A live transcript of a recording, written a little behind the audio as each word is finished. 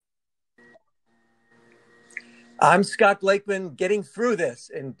I'm Scott Blakeman getting through this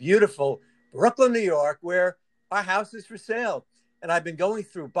in beautiful Brooklyn, New York, where our house is for sale. And I've been going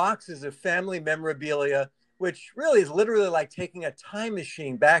through boxes of family memorabilia, which really is literally like taking a time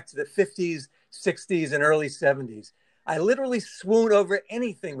machine back to the 50s, 60s, and early 70s. I literally swoon over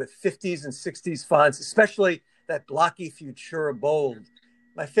anything with 50s and 60s fonts, especially that blocky Futura bold.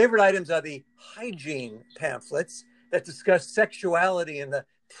 My favorite items are the hygiene pamphlets that discuss sexuality in the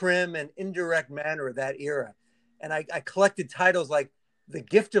prim and indirect manner of that era. And I collected titles like The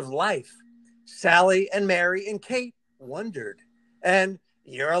Gift of Life, Sally and Mary and Kate Wondered, and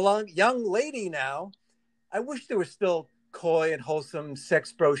You're a Young Lady Now. I wish there were still coy and wholesome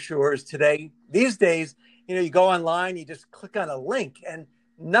sex brochures today. These days, you go online, you just click on a link, and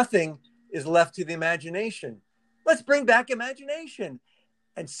nothing is left to the imagination. Let's bring back imagination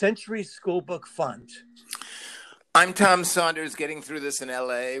and Century Schoolbook font. I'm Tom Saunders, getting through this in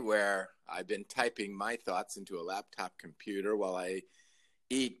LA, where I've been typing my thoughts into a laptop computer while I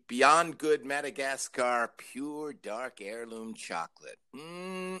eat Beyond Good Madagascar pure dark heirloom chocolate.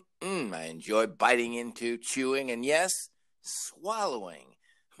 I enjoy biting into, chewing, and yes, swallowing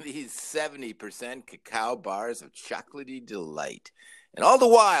these 70% cacao bars of chocolatey delight. And all the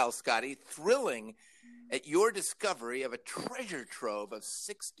while, Scotty, thrilling at your discovery of a treasure trove of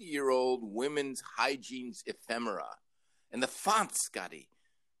 60-year-old women's hygiene ephemera. And the fonts, Scotty,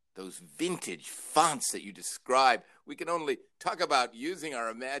 those vintage fonts that you describe, we can only talk about using our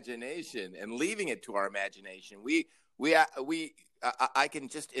imagination and leaving it to our imagination. I can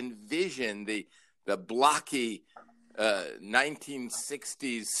just envision the blocky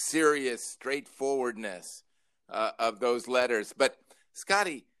 1960s serious straightforwardness of those letters. But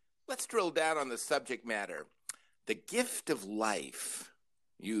Scotty, let's drill down on the subject matter. The Gift of Life.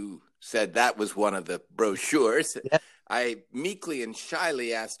 You said that was one of the brochures. Yeah. I meekly and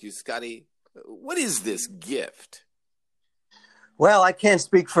shyly asked you, Scotty, what is this gift? Well, I can't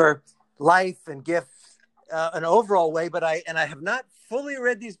speak for life and gifts an overall way, but I have not fully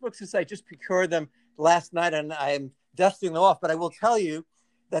read these books since I just procured them last night, and I am dusting them off. But I will tell you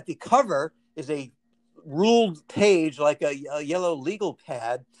that the cover is a ruled page like a yellow legal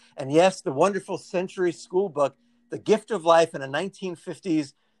pad. And yes, the wonderful Century School book, The Gift of Life, in a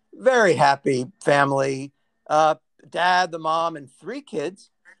 1950s, very happy family. Dad, the mom, and three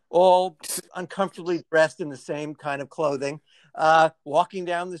kids, all uncomfortably dressed in the same kind of clothing, walking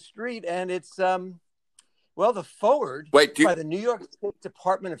down the street. And it's, the forward by the New York State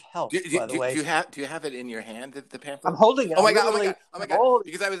Department of Health, by the way. Do you have it in your hand, the pamphlet? I'm holding it. Oh my God.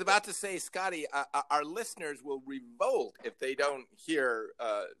 Because I was about to say, Scotty, our listeners will revolt if they don't hear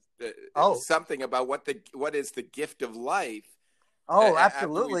something about what is the gift of life. Oh,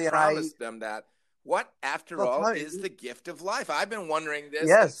 absolutely. After we promised them that. What, after all, is the gift of life? I've been wondering this,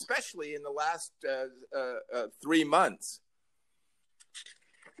 especially in the last 3 months.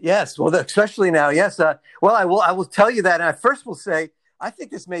 Yes, well, especially now. Yes. I will tell you that. And I first will say, I think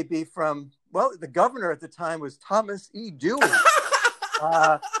this may be from, the governor at the time was Thomas E. Dewey.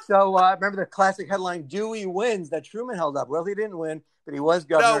 Remember the classic headline, Dewey wins, that Truman held up. Well, he didn't win, but he was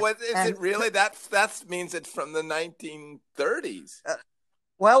governor. No, is it really? That means it's from the 1930s.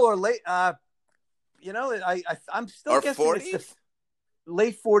 Or late. I'm still guessing 40s? It's the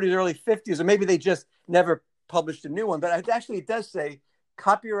late 40s, early 50s, or maybe they just never published a new one. But it does say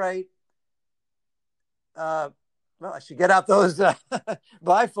copyright. I should get out those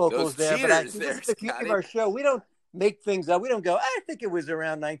bifocals there. But I think the beauty of our show, we don't make things up. We don't go, I think it was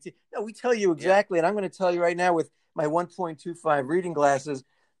around 19. No, we tell you exactly. Yeah. And I'm going to tell you right now with my 1.25 reading glasses,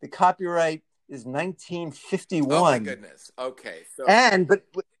 the copyright is 1951. Oh, my goodness. Okay. But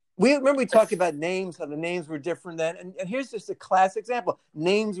we talked about names, how the names were different then. And here's just a classic example.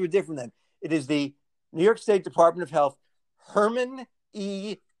 Names were different then. It is the New York State Department of Health, Herman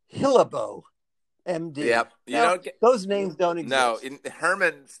E. Hillebo, MD. Yep. Those names don't exist. No, in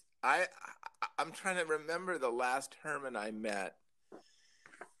Herman's, I'm trying to remember the last Herman I met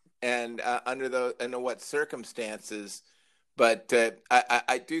and under what circumstances. But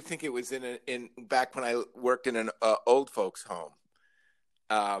I do think it was in back when I worked in an old folks home.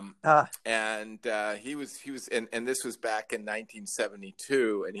 And he was, and this was back in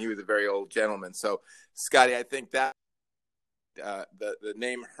 1972, and he was a very old gentleman. So, Scotty, I think that the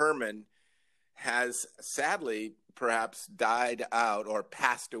name Herman has sadly perhaps died out or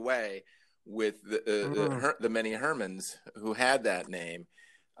passed away with the many Hermans who had that name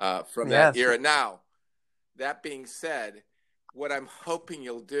from that era. Now, that being said, what I'm hoping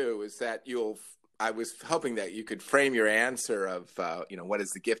you'll do is that I was hoping that you could frame your answer of, what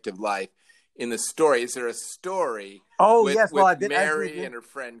is the gift of life in the story. Is there a story with Mary and her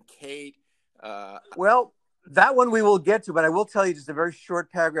friend Kate? That one we will get to, but I will tell you just a very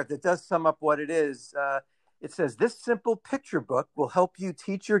short paragraph that does sum up what it is. It says, this simple picture book will help you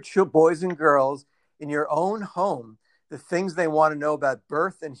teach your boys and girls in your own home the things they want to know about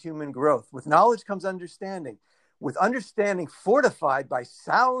birth and human growth. With knowledge comes understanding. With understanding fortified by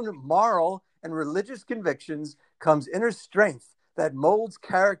sound moral and religious convictions comes inner strength that molds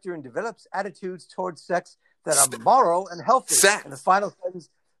character and develops attitudes towards sex that are moral and healthy. Sex. And the final sentence,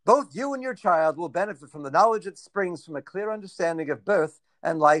 both you and your child will benefit from the knowledge that springs from a clear understanding of birth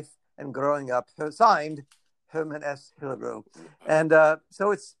and life and growing up. Signed, Herman S. Hillero. And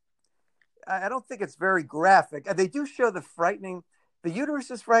so I don't think it's very graphic. They do show the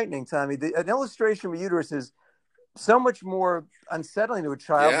uterus is frightening, Tommy. An illustration of a uterus is so much more unsettling to a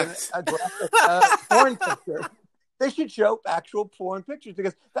child than a graphic porn picture. They should show actual porn pictures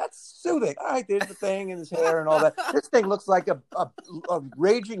because that's soothing. All right, there's the thing in his hair and all that. This thing looks like a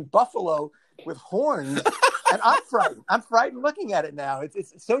raging buffalo with horns, and I'm frightened. I'm frightened looking at it now.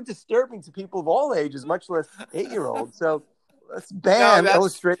 It's so disturbing to people of all ages, much less 8-year-olds. So let's ban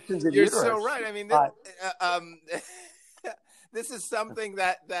illustrations of uterus. You're so right. I mean, this is something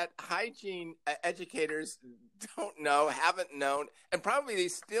that hygiene educators don't know, haven't known, and probably they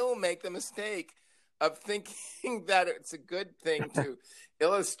still make the mistake of thinking that it's a good thing to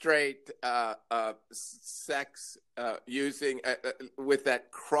illustrate sex using with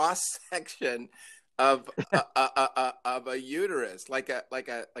that cross section of a uterus, like a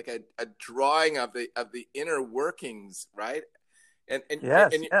drawing of the inner workings, right? And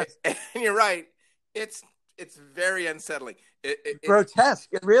yes. And you're right. It's very unsettling. It's grotesque.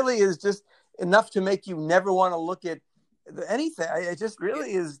 It really is just enough to make you never want to look at anything. It just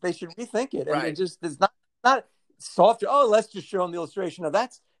really is. They should rethink it. And right. It just is not soft. Oh, let's just show them the illustration. No,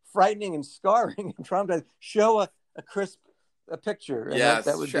 that's frightening and scarring and traumatizing. Show a crisp picture. And yes,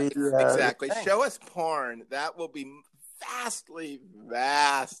 that would be exactly. Show us porn. That will be vastly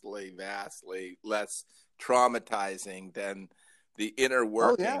less traumatizing than the inner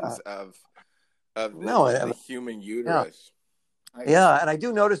workings of the human uterus. Yeah, and I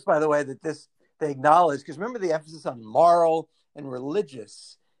do notice, by the way, that they acknowledge, because remember the emphasis on moral and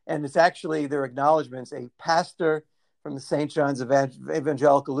religious, and it's actually their acknowledgments. A pastor from the St. John's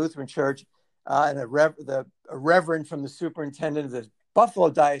Evangelical Lutheran Church, and a reverend from the superintendent of the Buffalo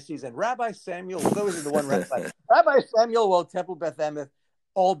Diocese, and Rabbi Samuel, those are the one Rabbi Samuel Temple Beth Emeth,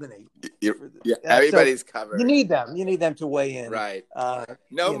 Albany. Everybody's covered. You need them to weigh in. Right.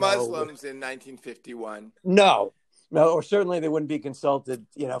 No Muslims in 1951. No, or certainly they wouldn't be consulted,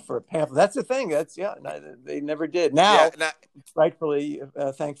 for a pamphlet. That's the thing. They never did. Now, rightfully,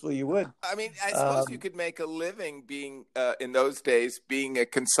 thankfully, you would. I mean, I suppose you could make a living being, in those days, being a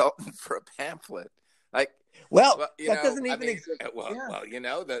consultant for a pamphlet. That doesn't even exist.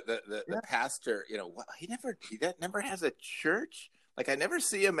 The pastor, he never has a church. Like, I never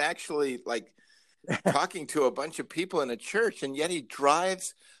see him actually talking to a bunch of people in a church, and yet he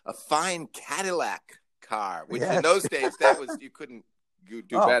drives a fine Cadillac car, which in those days you couldn't do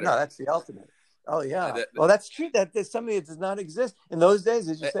better. No, that's the ultimate. Oh yeah. That's true. There's something that does not exist in those days,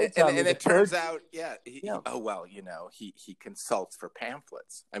 as you say, Tommy. And it turns out, he consults for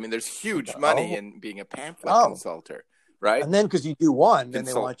pamphlets. I mean, there's huge money in being a pamphlet consulter, right? And then because you do one, then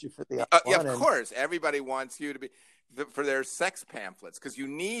they want you for the other one. Of course, everybody wants you to be for their sex pamphlets, because you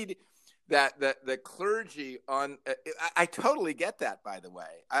need that the clergy on. I totally get that. By the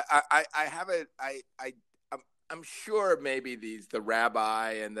way, I'm sure maybe the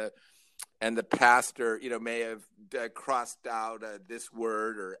rabbi and the pastor, may have crossed out this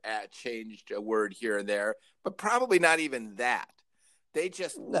word or changed a word here and there, but probably not even that. They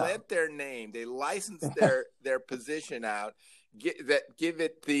just lent their name. They licensed their position out. Give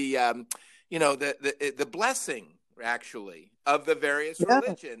it the the blessing, actually, of the various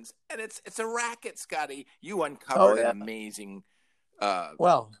religions, and it's a racket, Scotty. You uncovered an amazing. I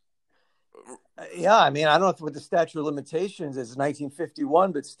mean, I don't know what the statute of limitations is,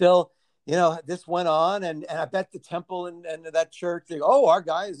 1951, but still, this went on, and I bet the temple and that church, our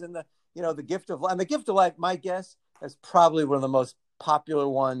guy is in the gift of life. And the gift of life, my guess, is probably one of the most popular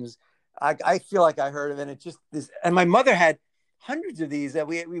ones. I feel like I heard of it. And it just this, and my mother had hundreds of these that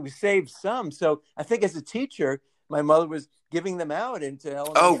we saved some. So I think as a teacher, my mother was giving them out into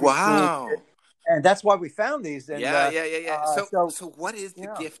elementary school. And that's why we found these. And, So what is the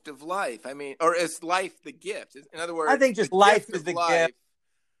gift of life? I mean, or is life the gift? In other words, I think just life is the gift.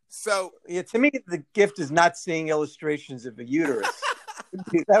 So to me, the gift is not seeing illustrations of a uterus.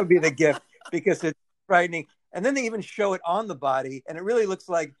 That would be the gift, because it's frightening. And then they even show it on the body, and it really looks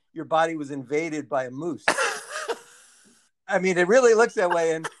like your body was invaded by a moose. I mean, it really looks that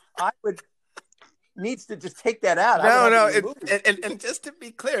way. And needs to just take that out. I would No, have no, it removed. and just to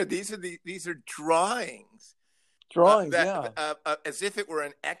be clear, these are drawings. Drawings, That yeah. As if it were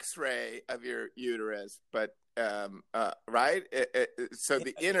an X-ray of your uterus, but right. So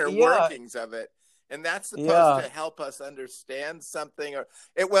the inner Yeah, workings of it, and that's supposed yeah. to help us understand something.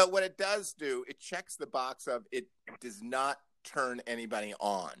 Well, what it does do, it checks the box of it does not turn anybody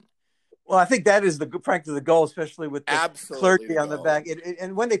on. Well, I think that is frankly the goal, especially with the Absolutely the clergy on the goal. back.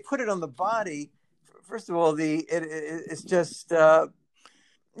 And when they put it on the body, first of all, it's just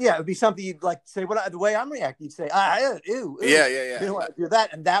yeah, it'd be something you'd like to say. The way I'm reacting, you'd say, ew, ew. Yeah, yeah, You yeah. don't want to do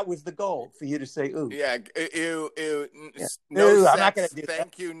that, and that was the goal for you to say, ooh, Yeah, ew, ew, yeah. no Ooh, I'm not going sex. to do that.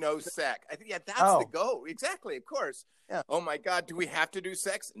 Thank you, no sex. I think, yeah, that's the Oh, goal. Exactly, of course. yeah, Oh my God, do we have to do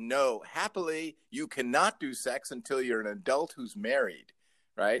sex? No. Happily, you cannot do sex until you're an adult who's married,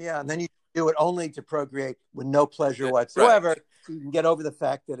 right? yeah. And then you do it only to procreate with no pleasure Right. whatsoever. So you can get over the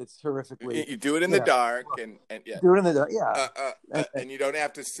fact that it's horrifically, You do it in you the know, dark, and yeah, do it in the yeah, and you don't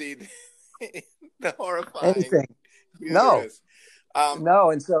have to see the horrifying anything. No, uterus. no.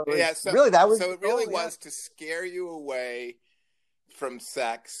 And so Yeah, it's really that was so the it really goal. Yeah. was to scare you away from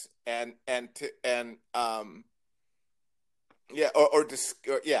sex and yeah,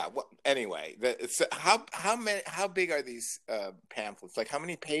 yeah. Well, anyway, so how big are these pamphlets? Like how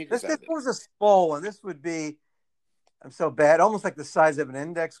many pages This are there? was a small one. This would be, I'm so bad, almost like the size of an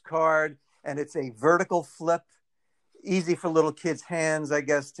index card, and it's a vertical flip, easy for little kids' hands, I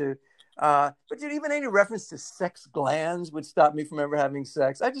guess. But dude, even any reference to sex glands would stop me from ever having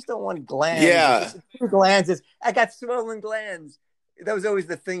sex. I just don't want glands. Yeah, Glands is I got swollen glands. That was always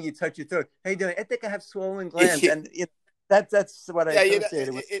the thing you touch your throat. Hey, doing? I think I have swollen glands, and that's what I yeah.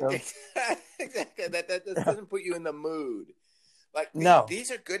 associated with. So. Exactly. That doesn't put you in the mood. Like No.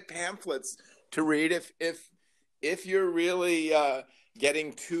 these are good pamphlets to read if you're really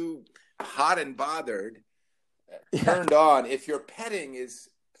getting too hot and bothered, turned on. If your petting is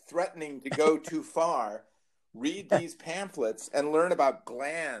threatening to go too far, read these pamphlets and learn about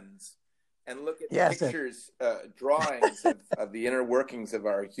glands and look at Yes. pictures, drawings of the inner workings of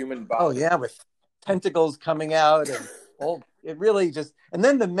our human body. Oh yeah, with tentacles coming out and it really just. And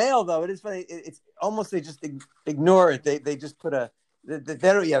then the male though, it is funny. It's almost they just ignore it. They just put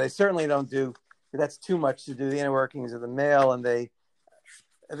they certainly don't do. That's too much to do the inner workings of the male, and they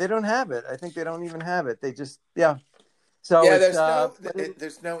don't have it. I think they don't even have it. They just So yeah,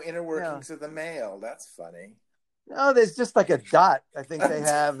 there's no inner workings of the male. That's funny. No, there's just like a dot. I think they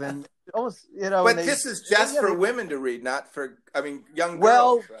have, and almost But this is just for women to read, not for young girls.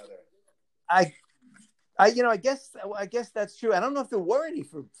 Well, rather. I guess that's true. I don't know if there were any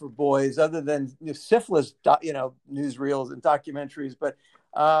for boys other than syphilis, newsreels and documentaries, but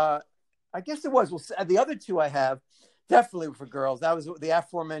I guess it was. Well, the other two I have definitely were for girls. That was the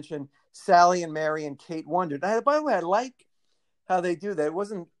aforementioned Sally and Mary and Kate Wonder. By the way, I like how they do that. It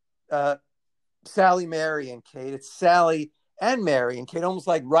wasn't Sally, Mary, and Kate. It's Sally and Mary and Kate, almost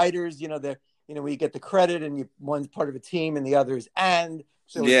like writers. Where you get the credit and one's part of a team and the other is and.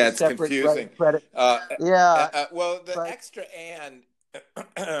 So it's confusing. Credit. Well, the extra and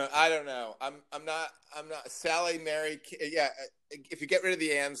I don't know. I'm not Sally, Mary. Yeah, if you get rid of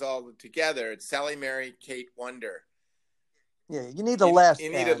the ands all together, it's Sally, Mary, Kate Wonder. Yeah, you need the last.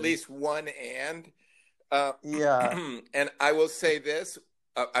 You need at least one and. Yeah. And I will say this.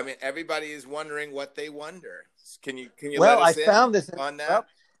 Everybody is wondering what they wonder. Can you well, let us I found this on that?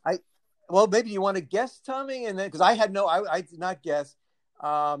 Well, maybe you want to guess, Tommy, and then because I did not guess.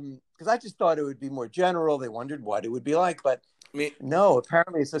 Because I just thought it would be more general. They wondered what it would be like, but no.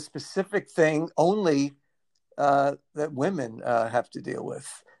 Apparently, it's a specific thing only that women have to deal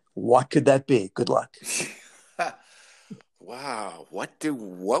with. What could that be? Good luck. Wow.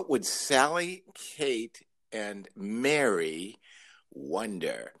 What would Sally, Kate, and Mary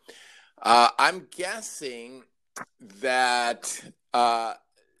wonder? I'm guessing that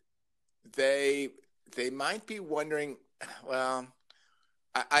they might be wondering. Well.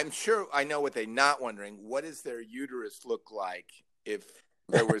 I'm sure I know what they're not wondering. What does their uterus look like if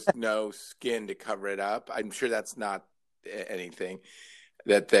there was no skin to cover it up? I'm sure that's not anything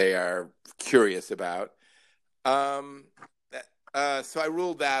that they are curious about. So I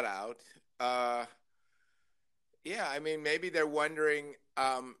ruled that out. Yeah, maybe they're wondering.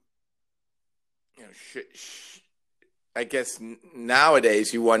 I guess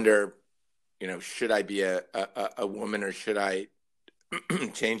nowadays you wonder. Should I be a woman or should I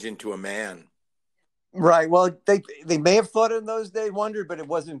change into a man? Right. Well, they may have thought in those days, wondered, but it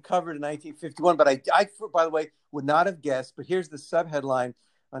wasn't covered in 1951. But I, by the way, would not have guessed. But here's the subheadline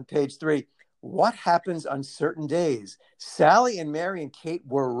on page 3. What happens on certain days? Sally and Mary and Kate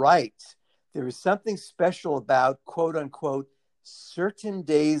were right. there is something special about, quote unquote, certain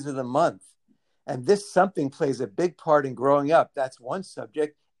days of the month. And this something plays a big part in growing up. That's one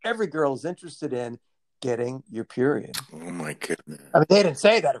subject every girl is interested in, getting your period. Oh, my goodness. I mean, they didn't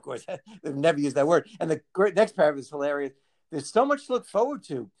say that, of course. They've never used that word. And the next paragraph is hilarious. There's so much to look forward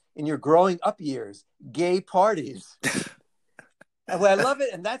to in your growing up years, gay parties. And I love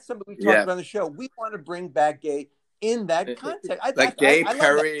it. And that's something we talked about on the show. We want to bring back gay in that context. Gay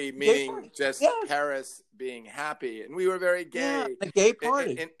Paris, meaning just Paris being happy. And we were very gay. Yeah, a gay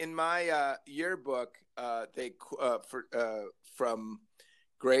party. In my yearbook, they from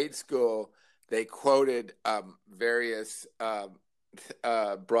grade school, they quoted various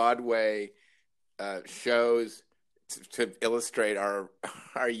Broadway shows to illustrate our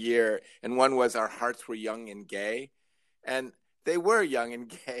year. And one was Our Hearts Were Young and Gay. And they were young and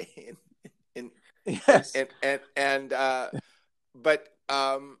gay. Yes.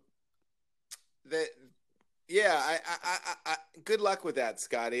 Good luck with that,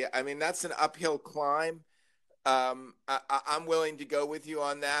 Scotty. I mean, that's an uphill climb. I'm willing to go with you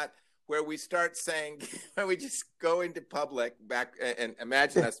on that, where we start saying, we just go into public back and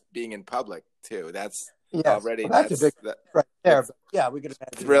imagine us being in public too. That's already, that's a big right there. But yeah, we could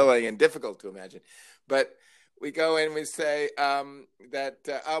imagine thrilling and difficult to imagine, but we go in, we say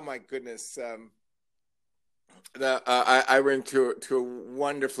that, oh my goodness, I went to a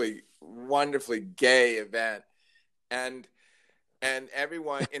wonderfully gay event, and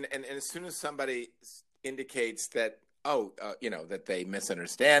everyone, and as soon as somebody indicates that, that they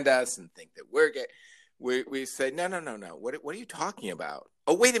misunderstand us and think that we're gay, we say, no. What are you talking about?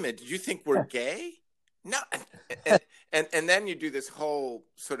 Oh, wait a minute. Did you think we're gay? No. And then you do this whole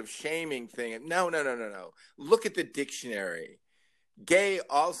sort of shaming thing. No. Look at the dictionary. Gay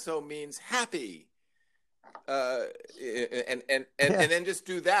also means happy. And then just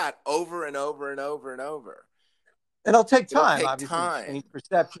do that over and over and over and over. And it'll take time, obviously, change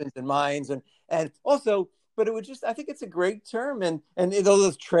perceptions and minds, and also, but it would just, I think it's a great term, and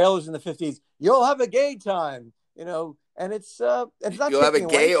those trailers in the 50s, you'll have a gay time, and it's not. You'll have a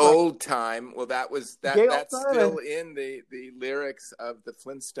gay old time. Well, that's still in the lyrics of the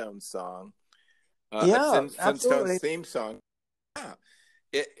Flintstones song. Flintstones theme song.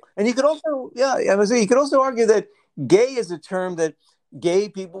 Yeah. And you could also, you could also argue that gay is a term that gay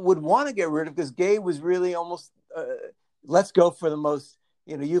people would want to get rid of, because gay was really almost, let's go for the most,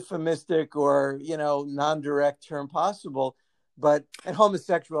 euphemistic or, non-direct term possible. And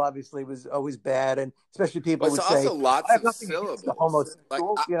homosexual obviously was always bad. And especially people would say, also lots of syllables.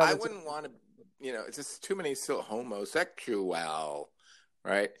 Homosexual, I wouldn't want to, it's just too many homosexual.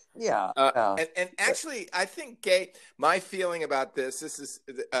 Right. Yeah. And actually, I think gay. My feeling about this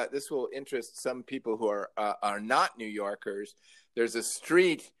will interest some people who are not New Yorkers. There's a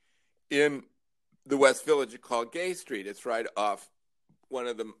street in the West Village called Gay Street. It's right off one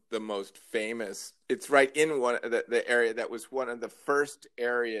of the most famous. It's right in one of the area that was one of the first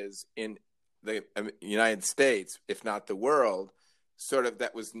areas in the United States, if not the world, sort of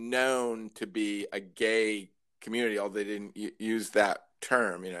that was known to be a gay community. Although they didn't use that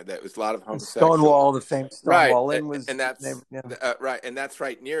term, that was a lot of homosexual. Stonewall, the famous Stonewall Inn was, and that's right, and that's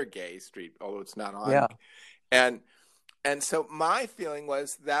right near Gay Street, although it's not on. Yeah. And so my feeling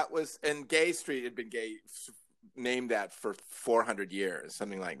was and Gay Street had been named that for 400 years,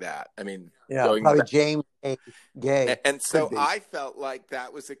 something like that. I mean, probably James Gay. And so I felt like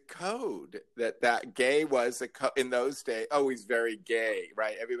that was a code, that gay was in those days. Oh, he's very gay,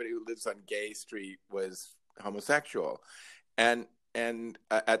 right? Everybody who lives on Gay Street was homosexual, and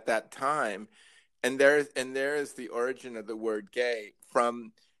at that time, and there is the origin of the word gay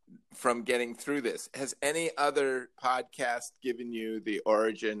from getting through this. Has any other podcast given you the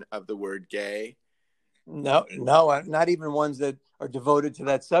origin of the word gay? No, not even ones that are devoted to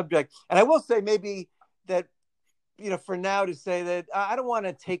that subject. And I will say maybe that, for now, to say that I don't want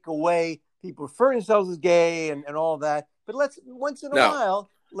to take away people referring themselves as gay and all that, but let's once in a while,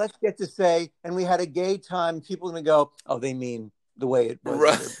 let's get to say, and we had a gay time. People are going to go, oh, they mean the way it was,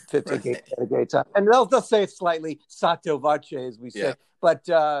 right. A gay time, and they'll say it slightly sotto voce, as we say. But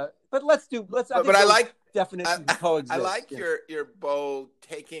let's. I like definitions coexist. I like your bold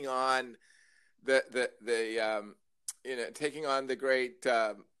taking on taking on the great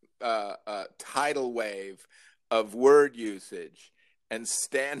tidal wave of word usage and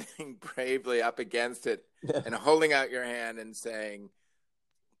standing bravely up against it and holding out your hand and saying,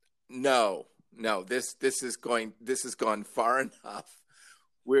 no, this has gone far enough.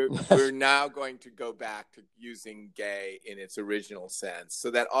 We're now going to go back to using gay in its original sense,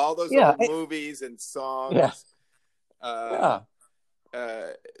 so that all those old movies and songs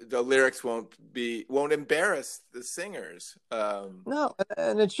the lyrics won't embarrass the singers. No,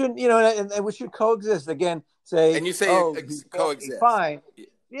 and it shouldn't, and we should coexist. Again, say, And you say oh, he's gay, coexist. fine.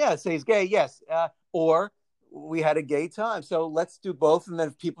 Yeah, say he's gay, yes. Or we had a gay time. So let's do both. And then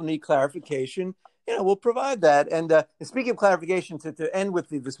if people need clarification, we'll provide that. And speaking of clarification, to end with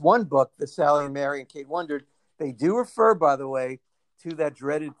this one book, the Sally and Mary and Kate Wondered, they do refer, by the way, to that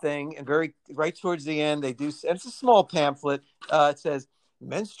dreaded thing. And right towards the end, they do. And it's a small pamphlet. It says,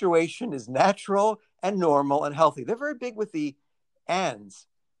 menstruation is natural and normal and healthy. They're very big with the ands.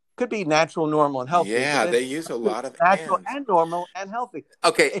 Could be natural, normal, and healthy. Yeah, they use a lot of natural ands. and normal and healthy.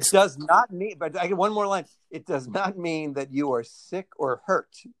 Okay. It does not mean, but I get one more line. It does not mean that you are sick or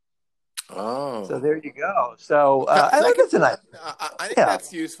hurt. Oh. So there you go. So I think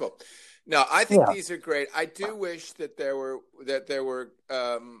that's useful. No, I think these are great. I do wish that there were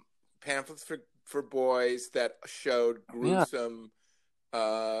pamphlets for boys that showed gruesome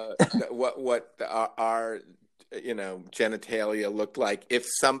what our genitalia looked like if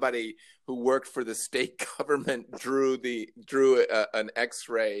somebody who worked for the state government drew an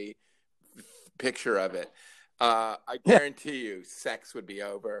X-ray picture of it. I guarantee you, sex would be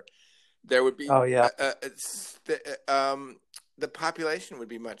over. There would be the population would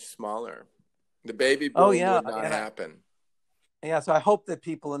be much smaller. The baby boom would not happen. Yeah, so I hope that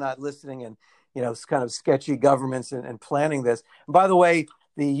people are not listening and it's kind of sketchy governments and planning this. And by the way,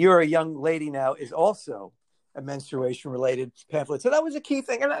 the You're a Young Lady Now is also a menstruation-related pamphlet. So that was a key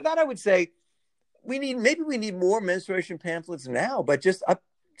thing. And that I would say we need more menstruation pamphlets now, but just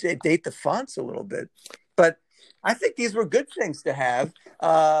update the fonts a little bit. But I think these were good things to have.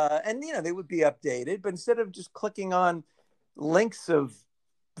 And, they would be updated. But instead of just clicking on links of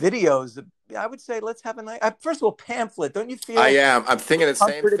videos, I would say let's have first of all, pamphlet. Don't you feel? I am. I'm thinking the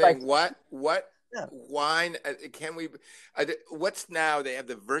same thing. What wine can we? What's now? They have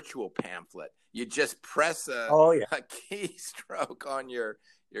the virtual pamphlet. You just press a keystroke on your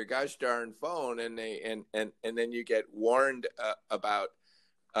gosh darn phone, and then you get warned about,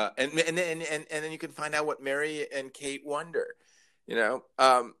 and then you can find out what Mary and Kate wonder.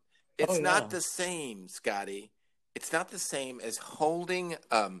 It's not the same, Scotty. It's not the same as holding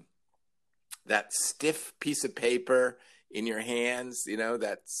that stiff piece of paper in your hands.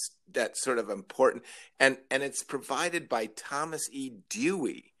 That's sort of important, and it's provided by Thomas E.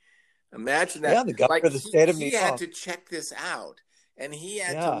 Dewey. Imagine that. Yeah, the governor of the state of New York. He had to check this out, and he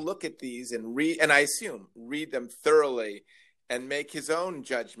had to look at these and I assume read them thoroughly and make his own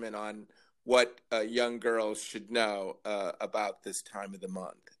judgment on what young girls should know about this time of the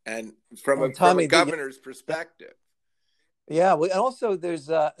month, and from a governor's perspective. Yeah, well, and also there's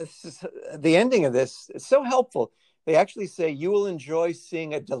the ending of this. It's so helpful. They actually say you will enjoy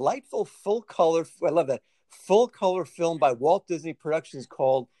seeing a delightful full-color. I love that full-color film by Walt Disney Productions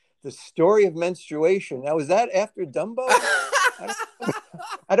called "The Story of Menstruation." Now, was that after Dumbo?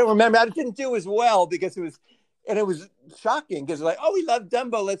 I don't remember. I didn't do as well because it was shocking because like, oh, we love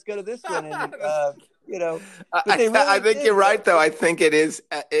Dumbo. Let's go to this one, and I think you're right, though. I think it is.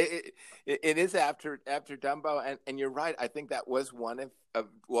 It is after Dumbo, and you're right. I think that was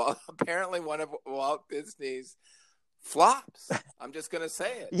apparently one of Walt Disney's flops. I'm just going to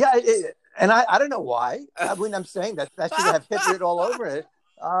say it. Yeah, and I don't know why. I mean, I'm saying that should have hit it all over it.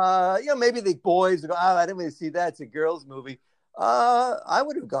 Maybe the boys go, oh, I didn't really see that. It's a girls' movie. I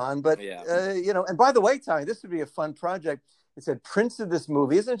would have gone, but and by the way, Tommy, this would be a fun project. It said prints of this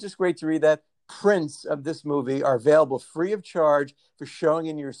movie. Isn't it just great to read that? Prints of this movie are available free of charge for showing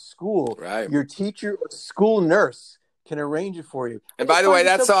in your school. Right. Your teacher or school nurse can arrange it for you. And by the way,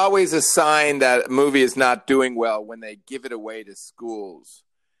 that's always a sign that a movie is not doing well when they give it away to schools.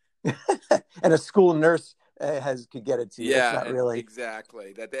 And a school nurse could get it to you. Yeah, not really.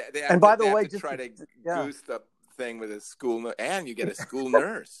 Exactly. That they have and by the way, just try to goose the thing with a school nurse, and you get a school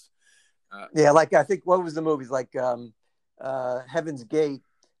nurse. Like I think what was the movies like Heaven's Gate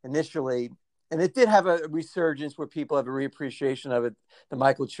initially. And it did have a resurgence where people have a reappreciation of it, the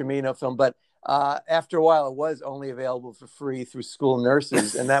Michael Cimino film. But after a while, it was only available for free through school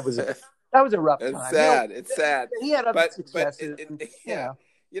nurses, and that was a rough time. It's sad. It's sad. He had other successes.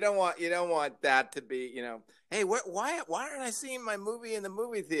 You don't want that to be. Hey, why aren't I seeing my movie in the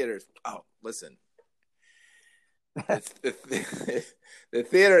movie theaters? Oh, listen. It's the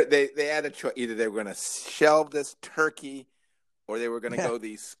theater. They had a choice. Either they were going to shelve this turkey, or they were going to go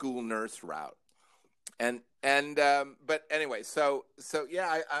the school nurse route. But anyway, so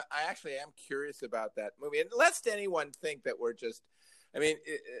I actually am curious about that movie. And lest anyone think that we're just,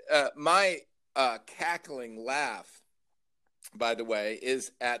 my cackling laugh, by the way,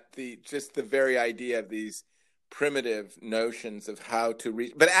 is at the very idea of these primitive notions of how to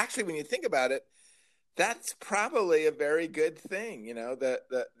reach. But actually, when you think about it, that's probably a very good thing. You know,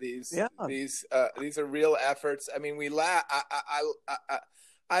 these are real efforts. I mean, we laugh.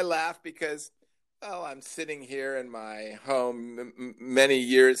 I laugh because, well, I'm sitting here in my home many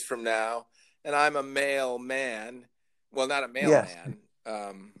years from now, and I'm a male man. Well, not a male man.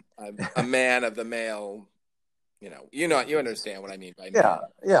 I'm a man of the male. You understand what I mean by man.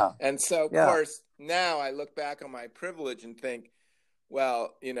 Yeah. And so, of course, now I look back on my privilege and think,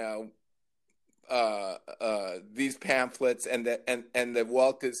 well, these pamphlets and the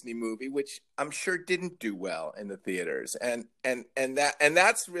Walt Disney movie, which I'm sure didn't do well in the theaters, and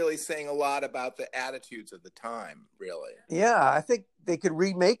that's really saying a lot about the attitudes of the time, really. Yeah, I think they could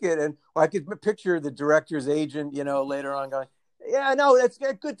remake it, and I could picture the director's agent, later on going, "Yeah, no, it's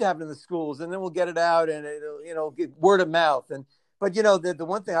good to have it in the schools, and then we'll get it out, and it'll get word of mouth." But the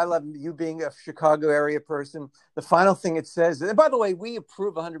one thing I love, you being a Chicago area person, the final thing it says, and by the way, we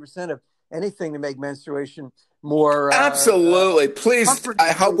approve 100% of anything to make menstruation more absolutely. Please,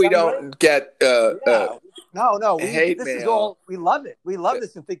 I hope we don't get no. Hate this mail. Is all we love it. We love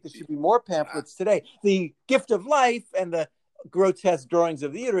this and think there should be more pamphlets today. The gift of life and the grotesque drawings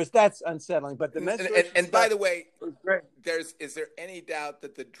of the uterus, that's unsettling. But the menstruation and by the way, is there any doubt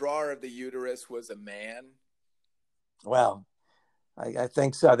that the drawer of the uterus was a man? Well, I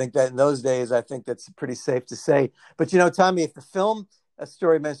think so. I think that in those days, I think that's pretty safe to say. But Tommy, if the film A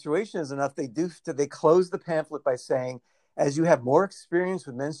Story of Menstruation is enough, they close the pamphlet by saying, as you have more experience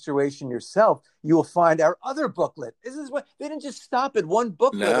with menstruation yourself, you will find our other booklet. This is what they didn't just stop at one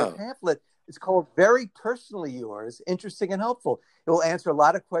booklet or pamphlet. It's called Very Personally Yours, Interesting and Helpful. It will answer a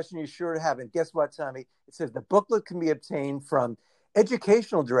lot of questions you're sure to have. And guess what, Tommy? It says the booklet can be obtained from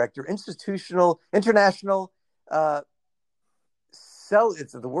Educational Director, International,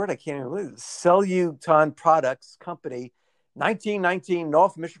 it's the word I can't even believe. Celluton Products Company, 1919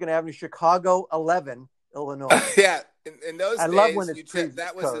 North Michigan Avenue, Chicago 11, Illinois. Yeah, in those days, love when it's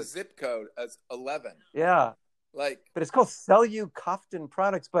that was a zip code as 11. Yeah, but it's called Cellucofton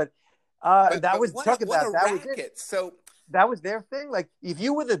Products. But that was talking about that racket. Was it. So that was their thing. Like if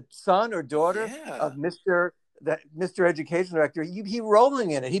you were the son or daughter of Mr. Education Director, he'd be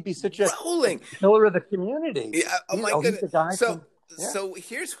rolling in it. He'd be such a pillar of the community. Yeah. Oh my goodness. So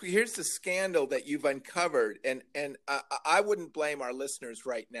here's the scandal that you've uncovered, and I wouldn't blame our listeners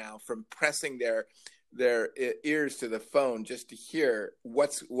right now from pressing their ears to the phone just to hear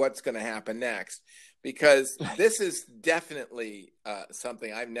what's going to happen next, because this is definitely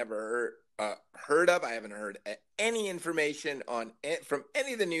something I've never heard of. I haven't heard any information from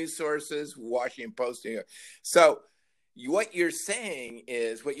any of the news sources, Washington Post. So what you're saying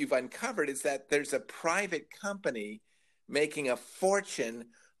is, what you've uncovered is that there's a private company making a fortune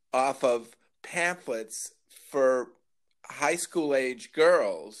off of pamphlets for high school age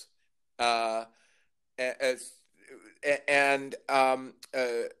girls, and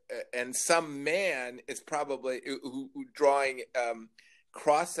some man is probably who drawing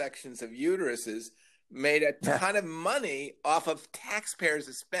cross sections of uteruses made a ton of money off of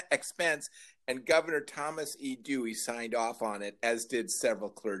taxpayers' expense, and Governor Thomas E. Dewey signed off on it, as did several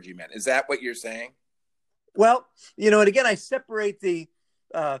clergymen. Is that what you're saying? Well, and again, I separate the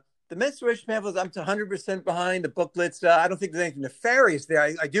menstruation pamphlets. I'm 100% behind the booklets. I don't think there's anything nefarious there.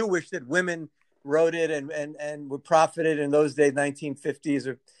 I do wish that women wrote it and were profited in those days, 1950s,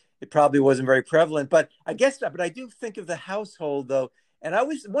 or it probably wasn't very prevalent. But I do think of the household though. And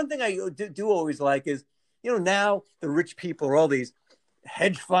one thing I do always like is, now the rich people are all these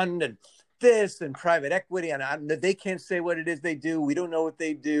hedge fund and this and private equity, and they can't say what it is they do. We don't know what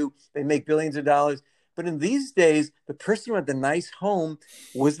they do. They make billions of dollars. But in these days, the person who had the nice home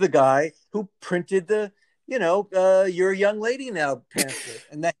was the guy who printed the, You're a Young Lady Now pamphlet.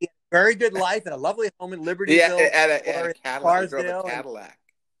 And that he had a very good life and a lovely home in Libertyville. Yeah, at a Cadillac.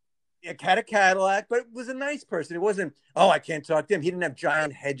 Yeah, had a Cadillac, but it was a nice person. It wasn't, I can't talk to him. He didn't have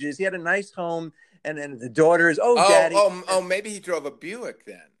giant hedges. He had a nice home. And the daughters, Daddy. Maybe he drove a Buick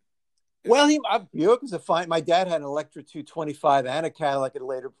then. Well, Buick was a fine. My dad had an Electra 225 and a Cadillac at a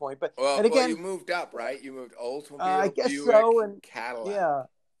later point. But and again, you moved up, right? You moved Oldsmobile, I guess Buick, so, and Cadillac. Yeah,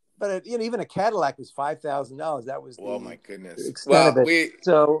 but even a Cadillac was $5,000. That was my goodness. Well,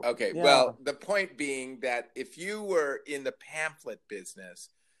 Well, the point being that if you were in the pamphlet business,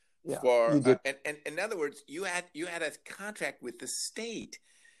 and in other words, you had a contract with the state.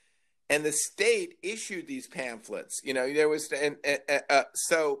 And the state issued these pamphlets. There was,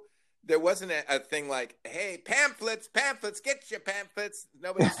 so there wasn't a thing like, hey, pamphlets, get your pamphlets.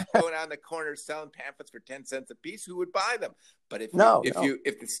 Nobody's going out in the corner selling pamphlets for 10 cents a piece. Who would buy them? But if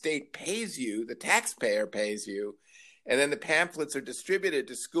the state pays you, the taxpayer pays you, and then the pamphlets are distributed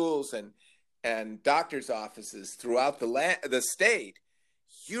to schools and doctors' offices throughout the state,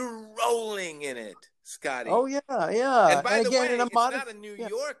 you're rolling in it, Scotty. Oh yeah. And by the way, it's not a New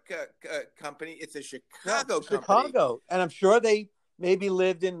York company; it's a Chicago company. Chicago, and I'm sure they maybe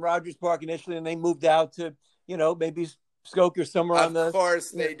lived in Rogers Park initially, and they moved out to maybe Skokie or somewhere on the. Of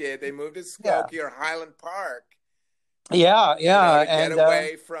course, they did. They moved to Skokie or Highland Park. Yeah, to get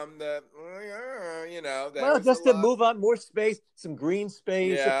away from the, just to move on, more space, some green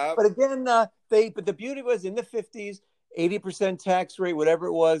space. Yeah. But again, but the beauty was in the 50s, 80% tax rate, whatever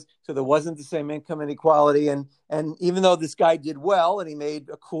it was. So there wasn't the same income inequality. And even though this guy did well and he made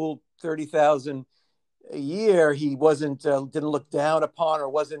a cool $30,000 a year, he wasn't, didn't look down upon, or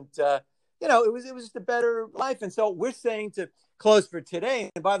wasn't, it was just a better life. And so we're saying to close for today.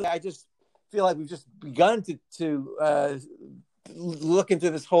 And by the way, I just feel like we've just begun to look into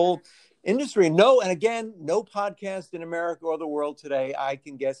this whole industry. And again, no podcast in America or the world today, I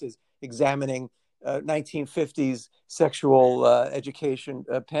can guess, is examining 1950s sexual education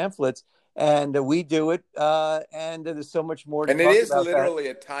pamphlets. And we do it, and there's so much more to talk about. And it is literally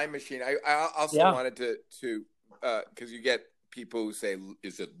a time machine. I also wanted to because you get people who say,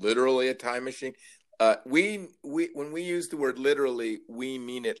 is it literally a time machine? We when we use the word literally, we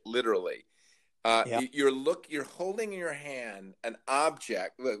mean it literally. You're holding in your hand an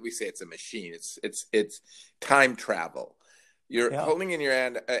object. We say it's a machine. It's time travel. You're holding in your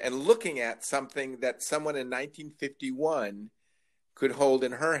hand and looking at something that someone in 1951 could hold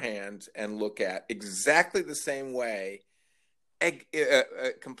in her hands and look at exactly the same way.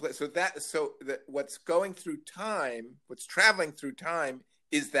 So what's going through time, what's traveling through time,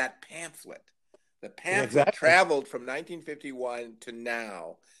 is that pamphlet. The pamphlet traveled from 1951 to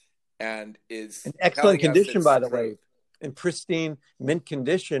now. And is in excellent condition, by the way, in pristine mint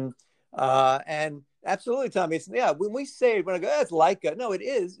condition. And absolutely, Tommy, when we say, when I go, it's Leica. No, it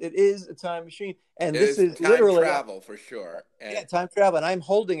is a time machine. And this is time literally travel for sure. Time travel. And I'm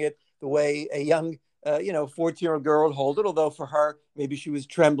holding it the way a young, 14-year-old girl would hold it. Although for her, maybe she was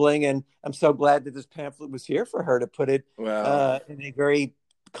trembling. And I'm so glad that this pamphlet was here for her to put it in a very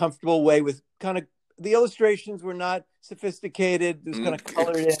comfortable way, with kind of, the illustrations were not sophisticated. It was kind of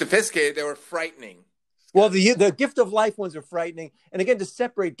colored in. Sophisticated. They were frightening. Well, the Gift of Life ones are frightening. And again, to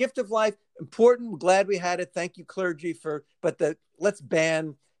separate Gift of Life, important. Glad we had it. Thank you, clergy, let's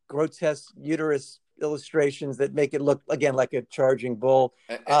ban grotesque uterus illustrations that make it look, again, like a charging bull.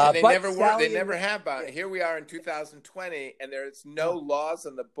 And they never were. They never have. Here we are in 2020, and there's no laws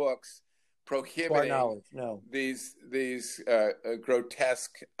in the books prohibiting these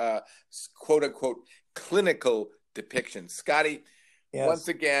grotesque, quote unquote, clinical depictions. Scotty, once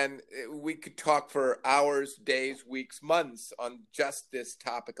again, we could talk for hours, days, weeks, months on just this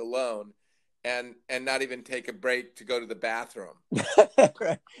topic alone, and not even take a break to go to the bathroom.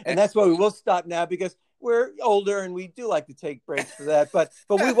 Right. And that's why we will stop now, because we're older and we do like to take breaks for that. But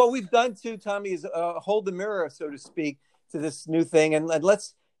what we've done too, Tommy, is hold the mirror, so to speak, to this new thing, and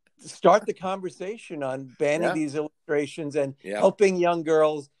let's start the conversation on banning these illustrations and helping young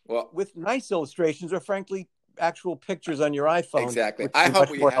girls with nice illustrations, or frankly, actual pictures on your iPhone. Exactly. I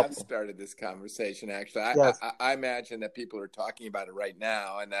hope we have started this conversation, actually. I imagine that people are talking about it right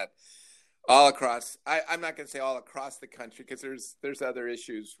now, and that all across, I'm not going to say all across the country, because there's other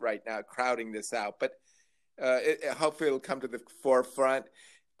issues right now crowding this out, but hopefully it'll come to the forefront.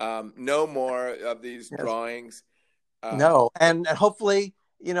 No more of these drawings. No. And hopefully,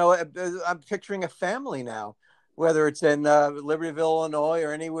 I'm picturing a family now, whether it's in Libertyville, Illinois,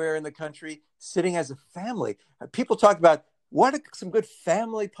 or anywhere in the country, sitting as a family. People talk about what are some good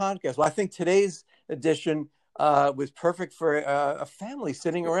family podcasts. Well, I think today's edition was perfect for a family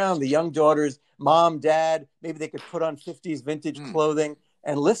sitting around, the young daughters, mom, dad. Maybe they could put on 50s vintage clothing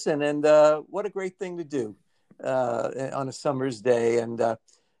and listen. And what a great thing to do on a summer's day. And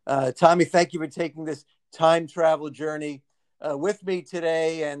Tommy, thank you for taking this time travel journey with me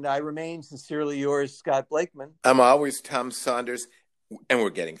today, and I remain sincerely yours, Scott Blakeman. I'm always Tom Saunders, and we're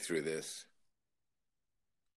getting through this.